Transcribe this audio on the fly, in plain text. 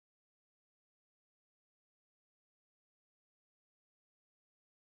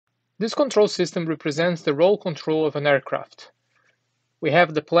This control system represents the roll control of an aircraft. We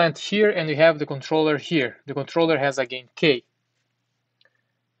have the plant here and we have the controller here. The controller has a gain K.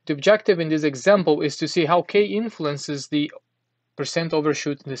 The objective in this example is to see how K influences the percent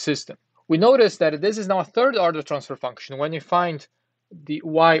overshoot in the system. We notice that this is now a third order transfer function. When you find the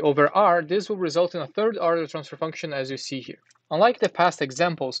y over r, this will result in a third order transfer function as you see here. Unlike the past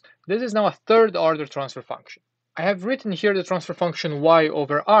examples, this is now a third order transfer function. I have written here the transfer function y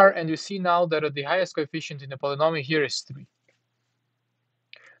over r, and you see now that the highest coefficient in the polynomial here is 3.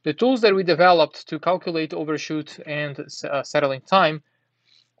 The tools that we developed to calculate overshoot and settling time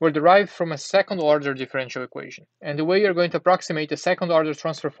were derived from a second order differential equation. And the way you're going to approximate a second order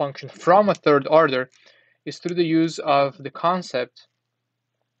transfer function from a third order is through the use of the concept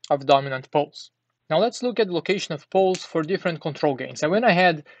of dominant poles. Now let's look at the location of poles for different control gains. I went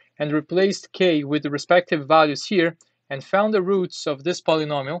ahead and replaced K with the respective values here and found the roots of this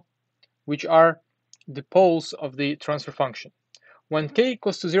polynomial, which are the poles of the transfer function. When K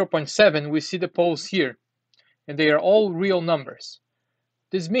equals to 0.7, we see the poles here, and they are all real numbers.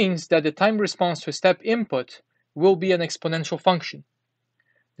 This means that the time response to a step input will be an exponential function.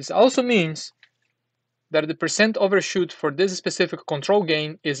 This also means that the percent overshoot for this specific control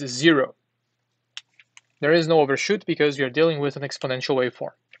gain is 0. There is no overshoot because we are dealing with an exponential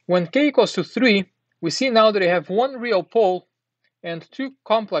waveform. When K equals to 3, we see now that I have one real pole and two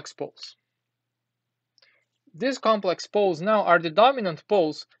complex poles. These complex poles now are the dominant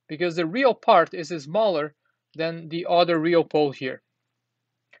poles because the real part is smaller than the other real pole here.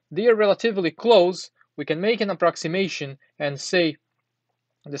 They are relatively close. We can make an approximation and say,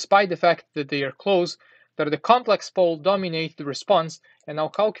 despite the fact that they are close, that the complex pole dominates the response, and I'll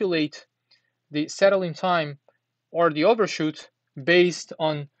calculate the settling time or the overshoot based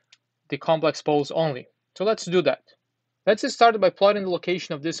on the complex poles only. So let's do that. Let's start by plotting the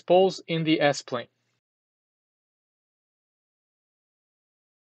location of these poles in the S-plane.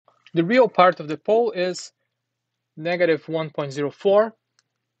 The real part of the pole is negative 1.04.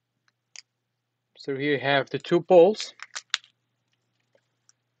 So here you have the two poles,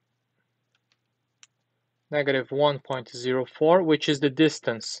 negative 1.04, which is the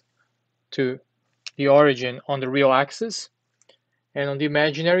distance to the origin on the real axis. And on the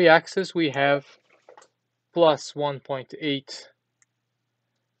imaginary axis, we have plus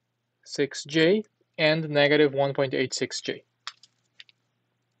 1.86j and negative 1.86j.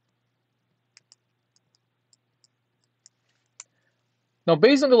 Now,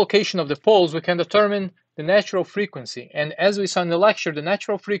 based on the location of the poles, we can determine the natural frequency. And as we saw in the lecture, the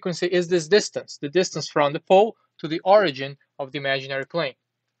natural frequency is this distance, the distance from the pole to the origin of the imaginary plane.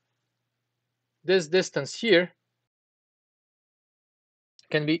 This distance here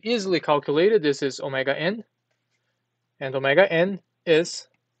can be easily calculated. This is omega n, and omega n is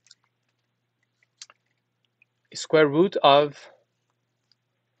square root of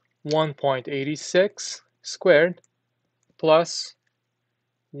 1.86 squared plus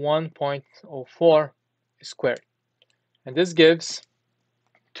 1.04 squared, and this gives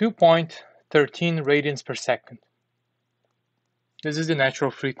 2.13 radians per second. This is the natural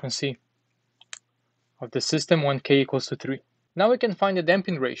frequency of the system when K equals to 3. Now we can find the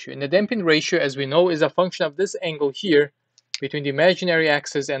damping ratio, and the damping ratio, as we know, is a function of this angle here between the imaginary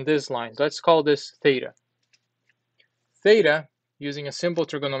axis and this line. Let's call this theta. Theta, using a simple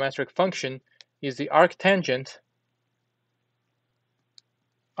trigonometric function, is the arctangent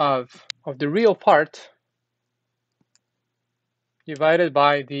of the real part divided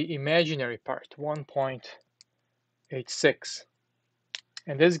by the imaginary part, 1.86.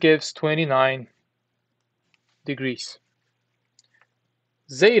 And this gives 29 degrees.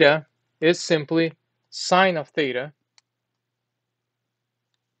 Zeta is simply sine of theta,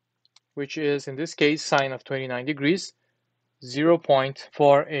 which is, in this case, sine of 29 degrees,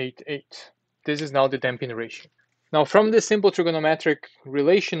 0.488. This is now the damping ratio. Now, from this simple trigonometric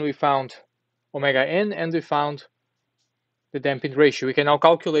relation, we found omega n and we found the damping ratio. We can now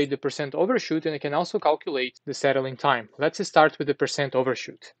calculate the percent overshoot, and we can also calculate the settling time. Let's start with the percent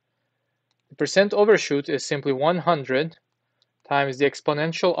overshoot. The percent overshoot is simply 100 times the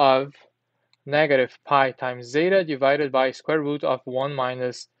exponential of negative pi times zeta divided by square root of 1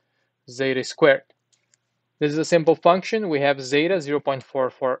 minus zeta squared. This is a simple function. We have zeta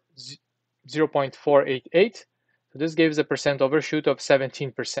 0.488. So this gives a percent overshoot of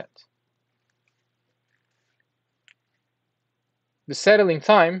 17%. The settling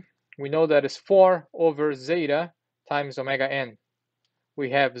time, we know that is 4 over zeta times omega n. We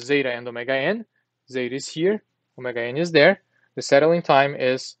have zeta and omega n. Zeta is here, omega n is there. The settling time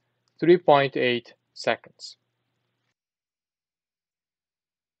is 3.8 seconds.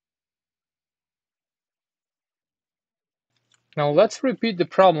 Now let's repeat the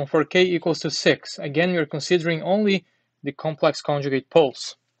problem for k equals to 6. Again, we're considering only the complex conjugate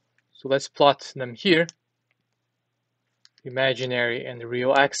poles. So let's plot them here, imaginary and the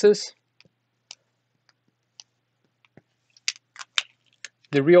real axis.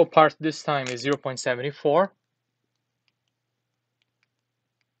 The real part this time is 0.74,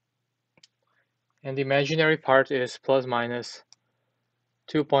 and the imaginary part is plus minus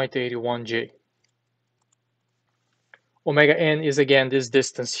 2.81 j. Omega n is again this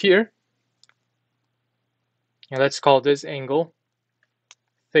distance here, and let's call this angle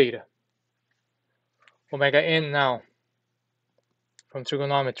theta. Omega n now, from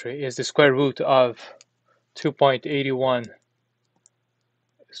trigonometry, is the square root of 2.81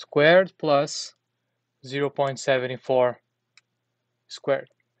 squared plus 0.74 squared,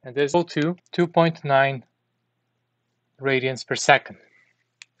 and this is equal to 2.9 radians per second.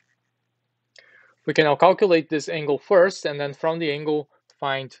 We can now calculate this angle first, and then from the angle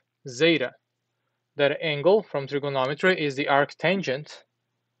find zeta. That angle from trigonometry is the arctangent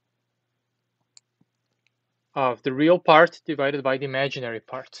of the real part divided by the imaginary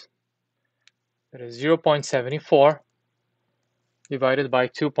part. That is 0.74 divided by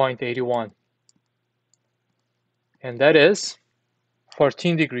 2.81, and that is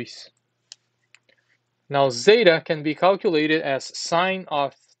 14 degrees. Now zeta can be calculated as sine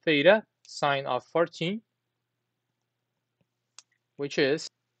of theta, sine of 14, which is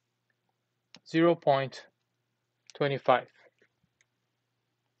 0.25.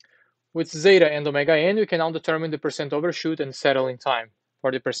 With zeta and omega n, we can now determine the percent overshoot and settling time.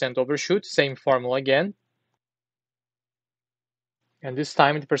 For the percent overshoot, same formula again. And this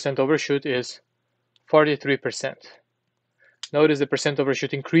time the percent overshoot is 43%. Notice the percent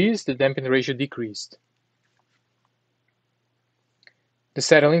overshoot increased, the damping ratio decreased. The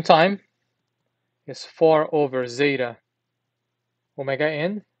settling time is 4 over zeta omega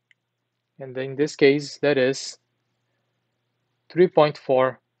n, and in this case that is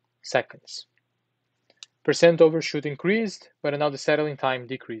 3.4 seconds. Percent overshoot increased, but now the settling time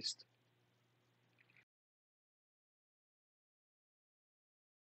decreased.